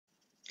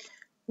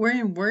We're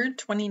in Word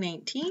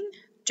 2019,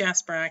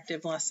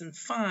 JasperActive Lesson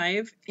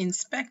 5,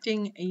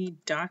 Inspecting a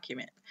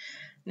Document.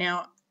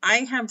 Now, I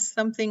have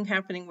something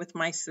happening with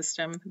my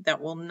system that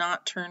will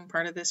not turn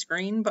part of the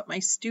screen, but my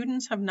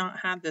students have not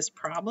had this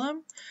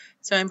problem,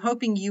 so I'm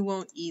hoping you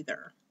won't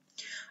either.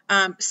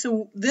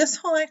 So this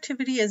whole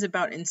activity is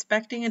about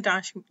inspecting a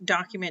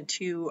document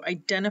to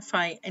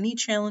identify any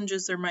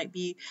challenges there might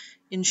be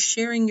in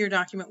sharing your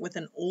document with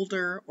an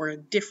older or a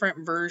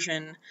different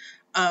version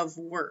of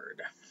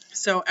Word.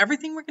 So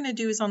everything we're going to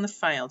do is on the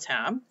File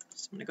tab.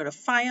 So I'm going to go to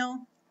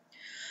File,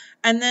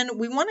 and then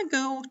we want to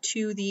go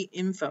to the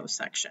Info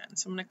section.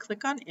 So I'm going to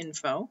click on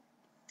Info.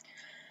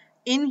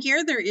 In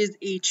here there is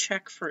a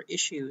Check for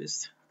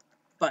Issues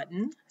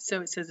button. So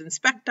it says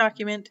Inspect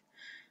Document,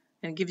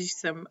 and it gives you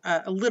some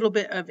a little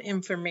bit of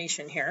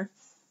information here.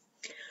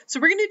 So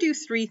we're going to do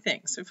three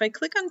things. So if I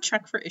click on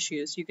Check for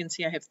Issues, you can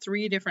see I have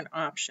three different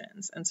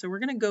options. And so we're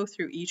going to go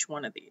through each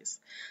one of these.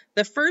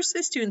 The first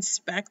is to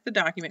inspect the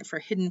document for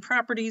hidden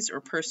properties or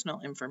personal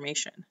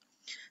information.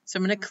 So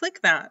I'm going to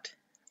click that.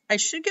 I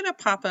should get a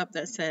pop-up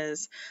that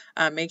says,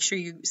 make sure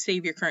you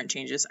save your current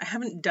changes. I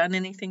haven't done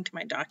anything to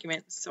my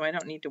document, so I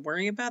don't need to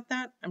worry about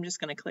that. I'm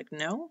just going to click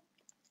No.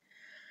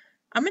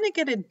 I'm going to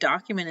get a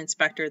document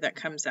inspector that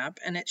comes up,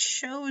 and it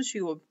shows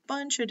you a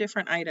bunch of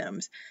different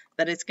items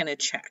that it's going to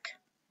check.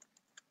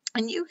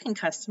 And you can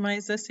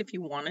customize this if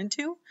you wanted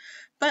to,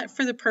 but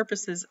for the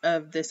purposes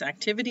of this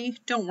activity,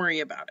 don't worry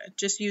about it.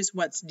 Just use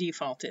what's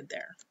defaulted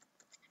there.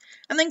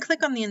 And then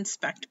click on the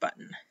Inspect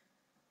button.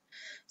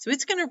 So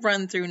it's going to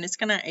run through and it's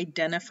going to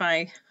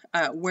identify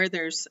where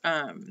there's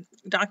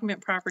document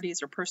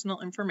properties or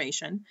personal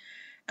information.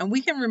 And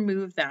we can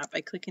remove that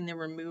by clicking the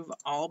Remove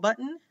All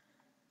button.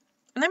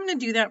 And I'm going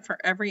to do that for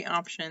every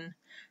option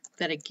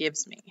that it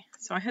gives me.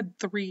 So I had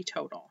 3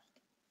 total.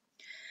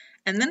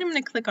 And then I'm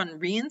going to click on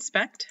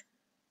Reinspect.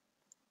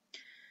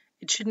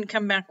 It shouldn't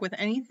come back with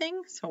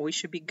anything, so we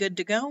should be good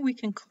to go. We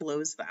can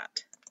close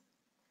that.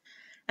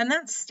 And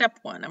that's step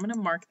 1. I'm going to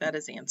mark that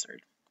as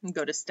answered and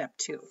go to step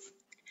 2.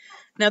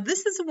 Now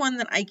this is the one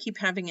that I keep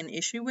having an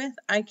issue with.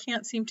 I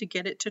can't seem to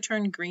get it to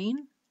turn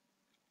green,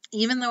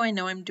 even though I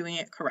know I'm doing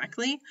it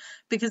correctly,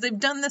 because I've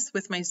done this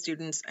with my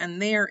students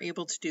and they are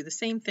able to do the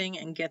same thing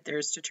and get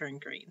theirs to turn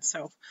green.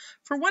 So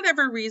for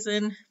whatever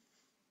reason,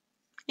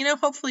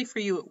 hopefully for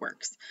you it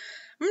works.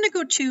 I'm going to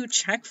go to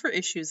Check for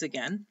Issues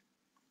again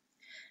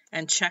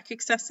and check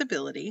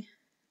accessibility.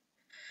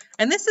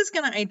 And this is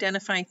going to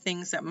identify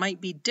things that might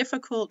be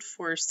difficult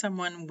for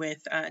someone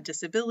with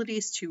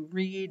disabilities to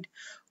read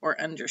or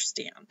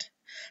understand.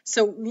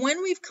 So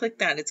when we've clicked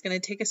that, it's going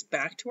to take us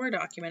back to our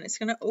document. It's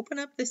going to open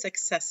up this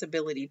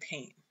accessibility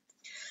pane.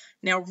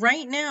 Now,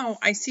 right now,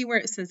 I see where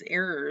it says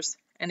errors,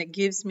 and it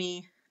gives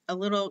me a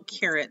little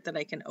caret that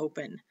I can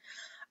open.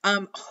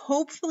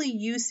 Hopefully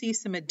you see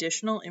some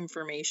additional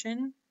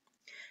information,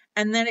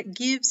 and then it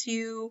gives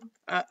you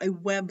a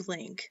web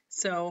link.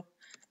 So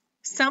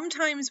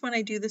sometimes when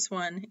I do this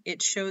one,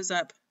 it shows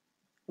up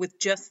with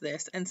just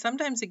this, and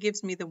sometimes it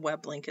gives me the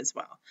web link as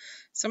well.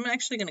 So I'm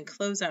actually going to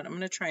close out. I'm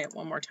going to try it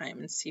one more time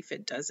and see if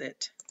it does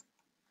it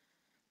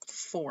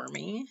for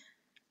me.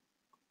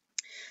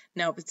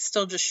 No, it's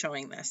still just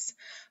showing this.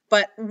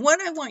 But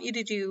what I want you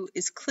to do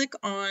is click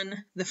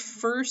on the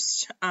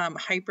first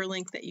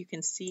hyperlink that you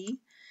can see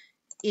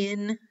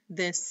in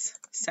this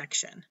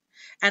section.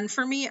 And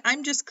for me,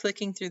 I'm just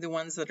clicking through the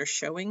ones that are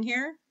showing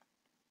here.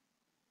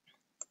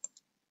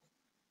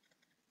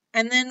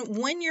 And then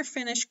when you're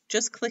finished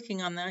just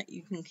clicking on that,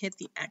 you can hit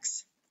the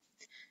X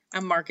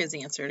and mark as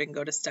answered and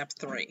go to step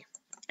 3.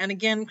 And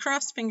again,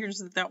 cross fingers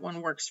that that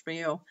one works for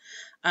you.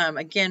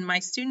 Again, my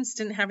students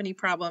didn't have any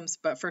problems,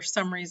 but for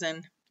some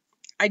reason,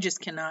 I just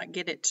cannot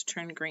get it to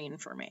turn green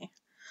for me.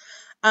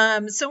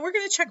 So we're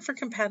going to check for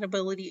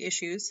compatibility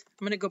issues.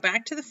 I'm going to go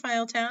back to the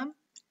File tab,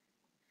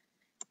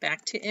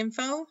 back to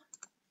Info,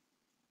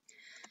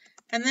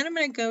 and then I'm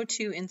going to go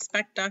to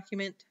Inspect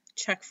Document,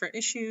 Check for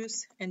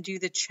Issues, and do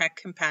the Check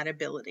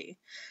Compatibility.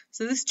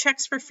 So this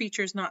checks for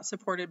features not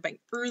supported by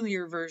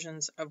earlier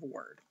versions of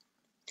Word.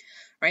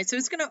 All right, so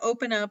it's going to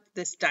open up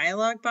this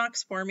dialog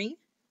box for me,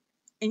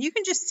 and you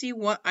can just see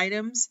what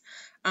items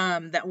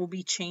that will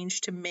be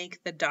changed to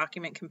make the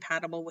document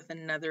compatible with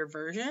another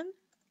version.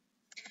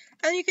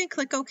 And you can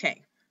click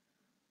OK.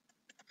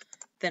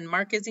 Then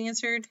mark as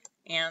answered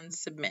and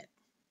submit.